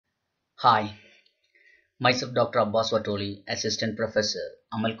Hi, myself Dr. Abbas Vattoli, Assistant Professor,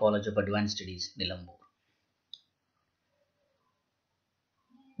 Amal College of Advanced Studies, Nilambur.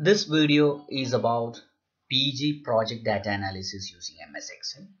 This video is about PG project data analysis using MS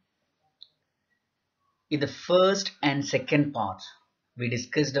Excel. In the first and second part, we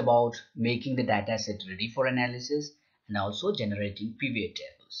discussed about making the data set ready for analysis and also generating pivot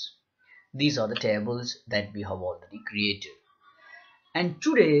tables. These are the tables that we have already created. And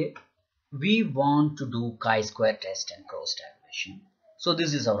today, we want to do chi-square test and cross-tabulation. So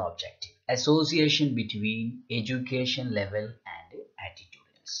this is our objective. Association between education level and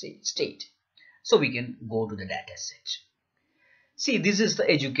attitudinal state. So we can go to the data set. See, this is the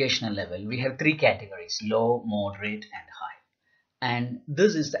educational level. We have three categories: low, moderate and high. And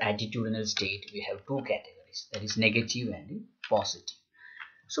this is the attitudinal state. We have two categories, that is negative and positive.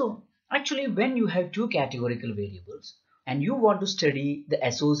 So actually, when you have two categorical variables and you want to study the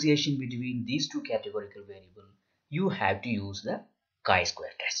association between these two categorical variables, you have to use the chi-square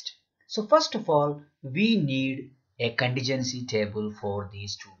test. So first of all, we need a contingency table for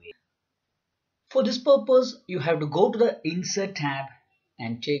these two variables. For this purpose, you have to go to the Insert tab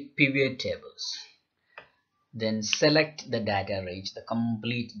and take pivot tables. Then select the data range, the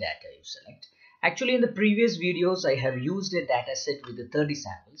complete data you select. Actually, in the previous videos, I have used a data set with the 30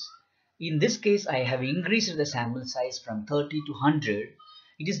 samples. In this case, I have increased the sample size from 30 to 100.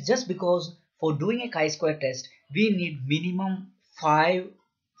 It is just because for doing a chi-square test, we need minimum 5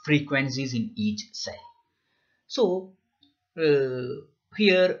 frequencies in each cell. So,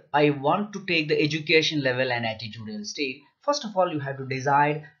 here I want to take the education level and attitudinal state. First of all, you have to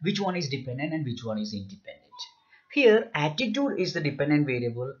decide which one is dependent and which one is independent. Here, attitude is the dependent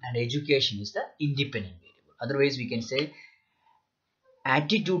variable and education is the independent variable. Otherwise, we can say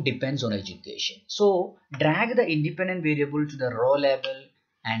attitude depends on education. So, drag the independent variable to the row label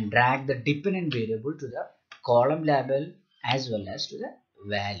and drag the dependent variable to the column label as well as to the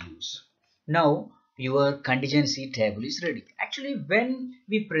values. Now, your contingency table is ready. Actually, when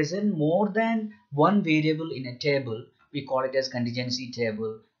we present more than one variable in a table, we call it as contingency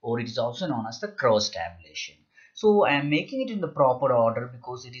table, or it is also known as the cross-tabulation. So I am making it in the proper order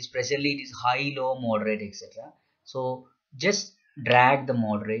because it is presently it is high, low, moderate, etc. So just drag the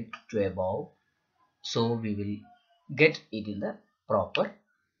moderate to above, so we will get it in the proper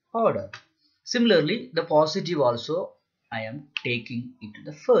order. Similarly, the positive also I am taking it to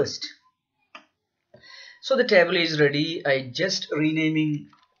the first. So the table is ready. I just renaming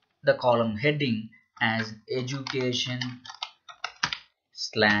the column heading as education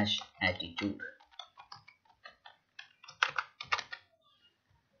 / attitude.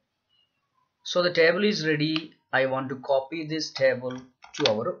 So the table is ready. I want to copy this table to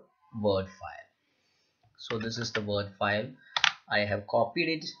our Word file. So this is the Word file. I have copied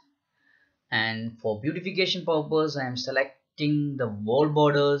it, and for beautification purpose I am selecting the wall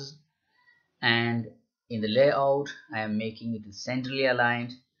borders, and in the layout I am making it centrally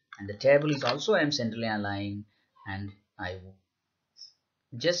aligned, and the table is also I am centrally aligned, and I will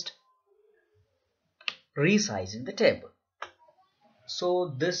just resizing the table.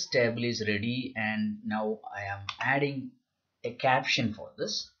 So this table is ready, and now I am adding a caption for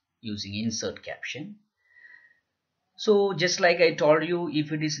this using insert caption. So just like I told you,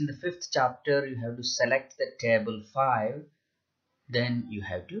 if it is in the 5th chapter, you have to select the table 5, then you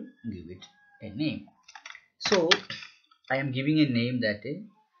have to give it a name. So I am giving a name that is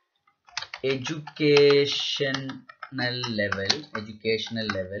educational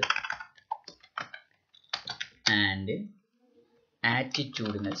level and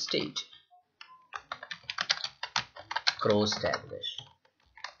attitudinal state, cross-tabulation.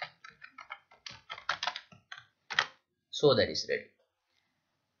 So that is ready.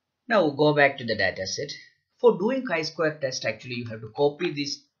 Now go back to the data set. For doing chi-square test, actually you have to copy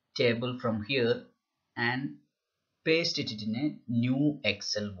this table from here and paste it in a new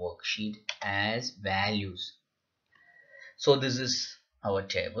Excel worksheet as values. So this is our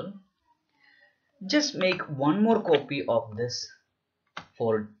table. Just make one more copy of this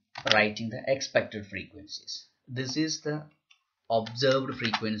for writing the expected frequencies. This is the observed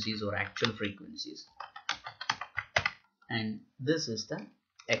frequencies or actual frequencies, and this is the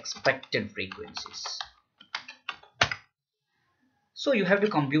expected frequencies. So you have to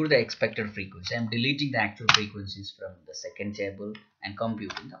compute the expected frequency. I am deleting the actual frequencies from the second table and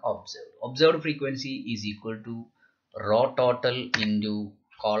computing the observed. Observed frequency is equal to row total into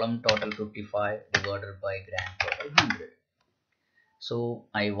column total 55 divided by grand total 100. So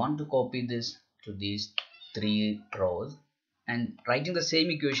I want to copy this to these 3 rows and writing the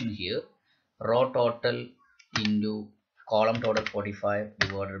same equation here: row total into column total 45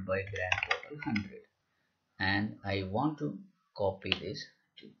 divided by grand total 100, and I want to copy this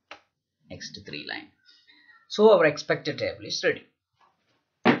to next 3 line. So our expected table is ready.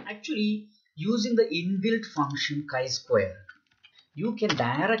 Actually, using the inbuilt function chi-square, you can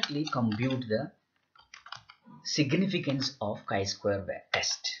directly compute the significance of chi-square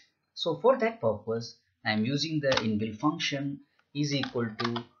test. So for that purpose, I am using the inbuilt function is equal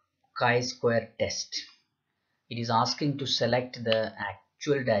to chi-square test. It is asking to select the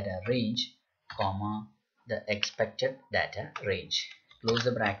actual data range, comma, the expected data range. Close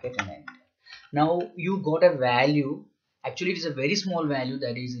the bracket and enter. Now you got a value. Actually, it is a very small value,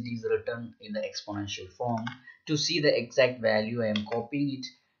 that is, it is written in the exponential form. To see the exact value, I am copying it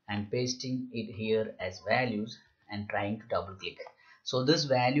and pasting it here as values and trying to double click. So this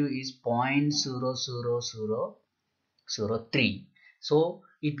value is 0.00003. So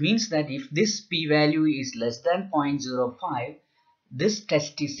it means that if this p-value is less than 0.05, this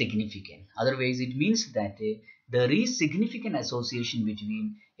test is significant. Otherwise, it means that there is significant association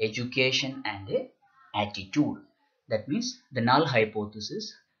between education and attitude. That means the null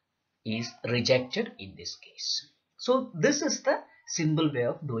hypothesis is rejected in this case. So this is the simple way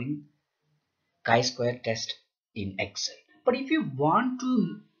of doing chi-square test in Excel. But if you want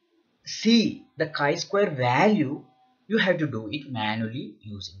to see the chi-square value, you have to do it manually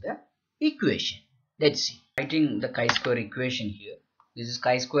using the equation. Let's see. Writing the chi-square equation here. This is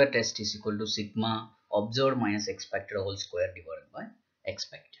chi-square test is equal to sigma observed minus expected whole square divided by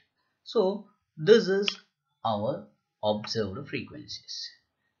expected. So this is our observed frequencies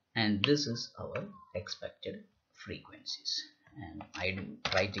and this is our expected frequencies, and I'm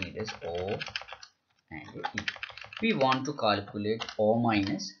writing it as O and E. We want to calculate O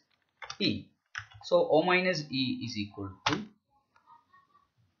minus E. So O minus E is equal to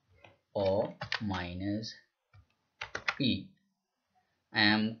O minus E. I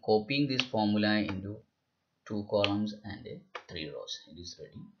am copying this formula into 2 columns and 3 rows. It is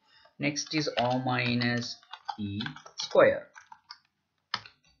ready. Next is O minus E square.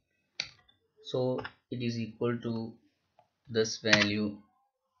 So it is equal to this value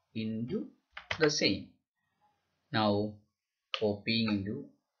into the same. Now copying into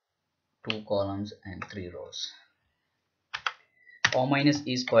 2 columns and 3 rows. O minus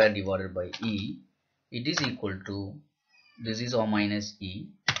E square divided by E, it is equal to, this is O minus E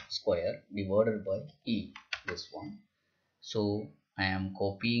square divided by E, this one. So I am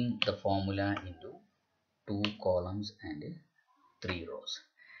copying the formula into 2 columns and 3 rows.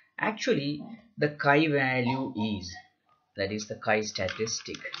 Actually, the chi value is, that is the chi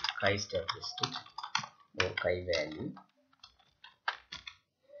statistic or chi value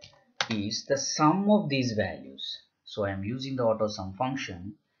is the sum of these values. So I am using the auto sum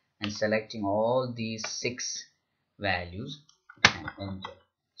function and selecting all these 6 values and enter.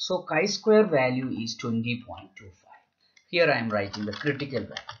 So chi-square value is 20.25. Here I am writing the critical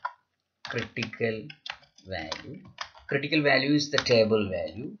value. Critical value is the table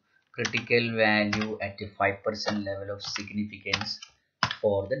value. Critical value at a 5% level of significance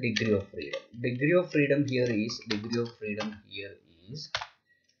for the degree of freedom. Degree of freedom here is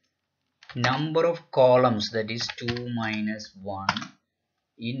number of columns, that is 2 minus 1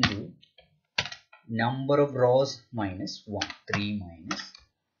 into number of rows minus 1, 3 minus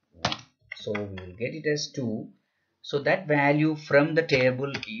 1. So we will get it as 2. So that value from the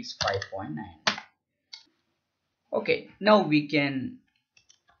table is 5.9. Okay, now we can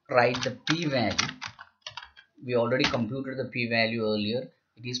write the p-value. We already computed the p-value earlier.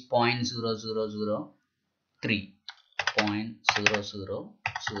 It is 0.0003.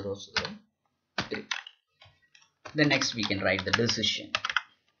 0.00003. Then next we can write the decision.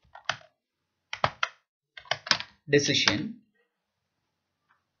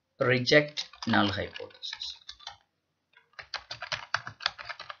 Reject null hypothesis.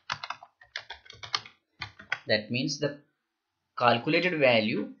 That means the calculated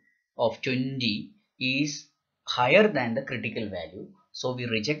value of 20 is higher than the critical value. So we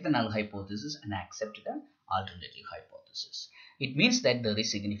reject the null hypothesis and accept the alternative hypothesis. It means that there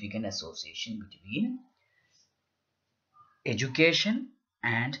is significant association between education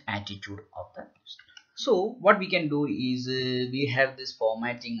and attitude of the student. So what we can do is we have this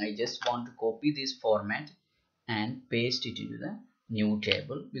formatting. I just want to copy this format and paste it into the new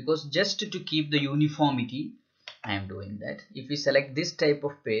table, because just to keep the uniformity I am doing that. If we select this type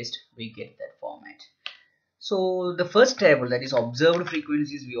of paste, we get that format. So the first table, that is observed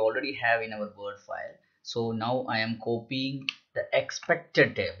frequencies, we already have in our Word file. So now I am copying the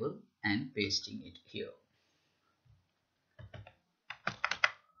expected table and pasting it here.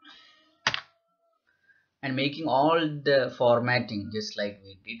 and making all the formatting just like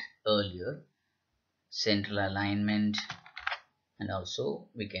we did earlier, central alignment, and also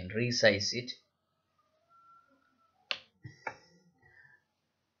we can resize it.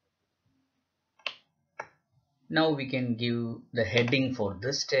 Now we can give the heading for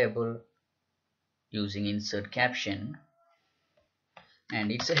this table using insert caption,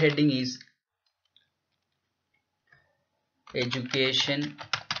 and its heading is education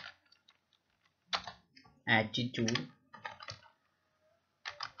attitude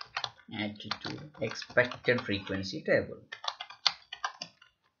expected frequency table.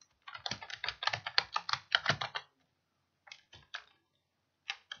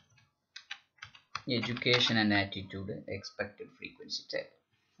 Education and attitude expected frequency table.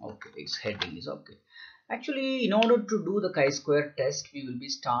 Okay, its heading is okay. Actually, in order to do the chi-square test, we will be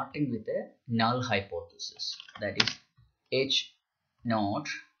starting with a null hypothesis, that is H naught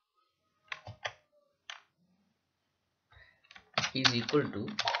is equal to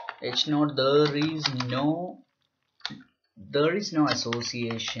H naught. There is no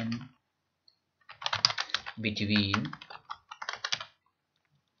association between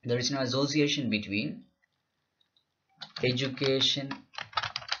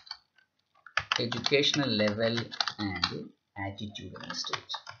educational level and attitudinal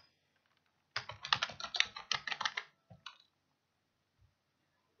state.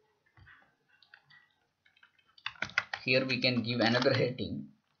 Here we can give another heading,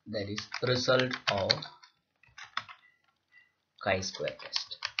 that is result of chi-square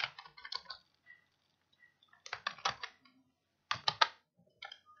test.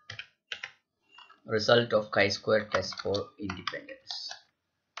 Result of chi-square test for independence.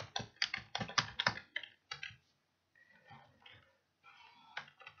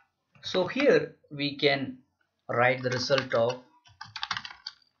 So here we can write the result of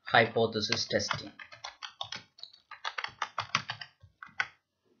hypothesis testing.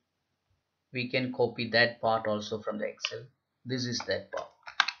 We can copy that part also from the Excel. This is that part,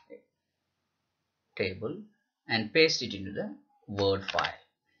 table, and paste it into the Word file.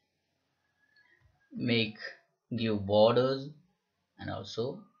 Give borders and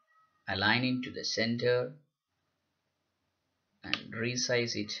also align it to the center and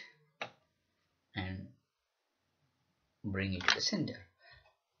resize it and bring it to the center.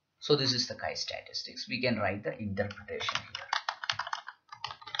 So this is the chi-statistics. We can write the interpretation here.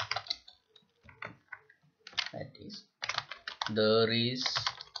 That is, there is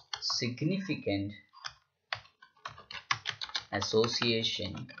significant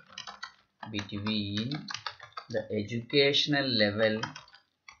association between the educational level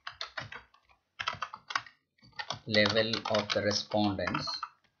of the respondents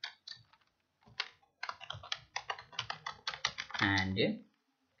and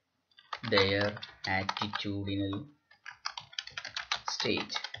their attitudinal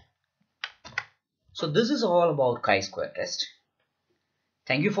state. So this is all about chi-square test.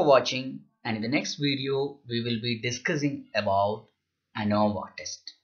 Thank you for watching, and in the next video we will be discussing about ANOVA test.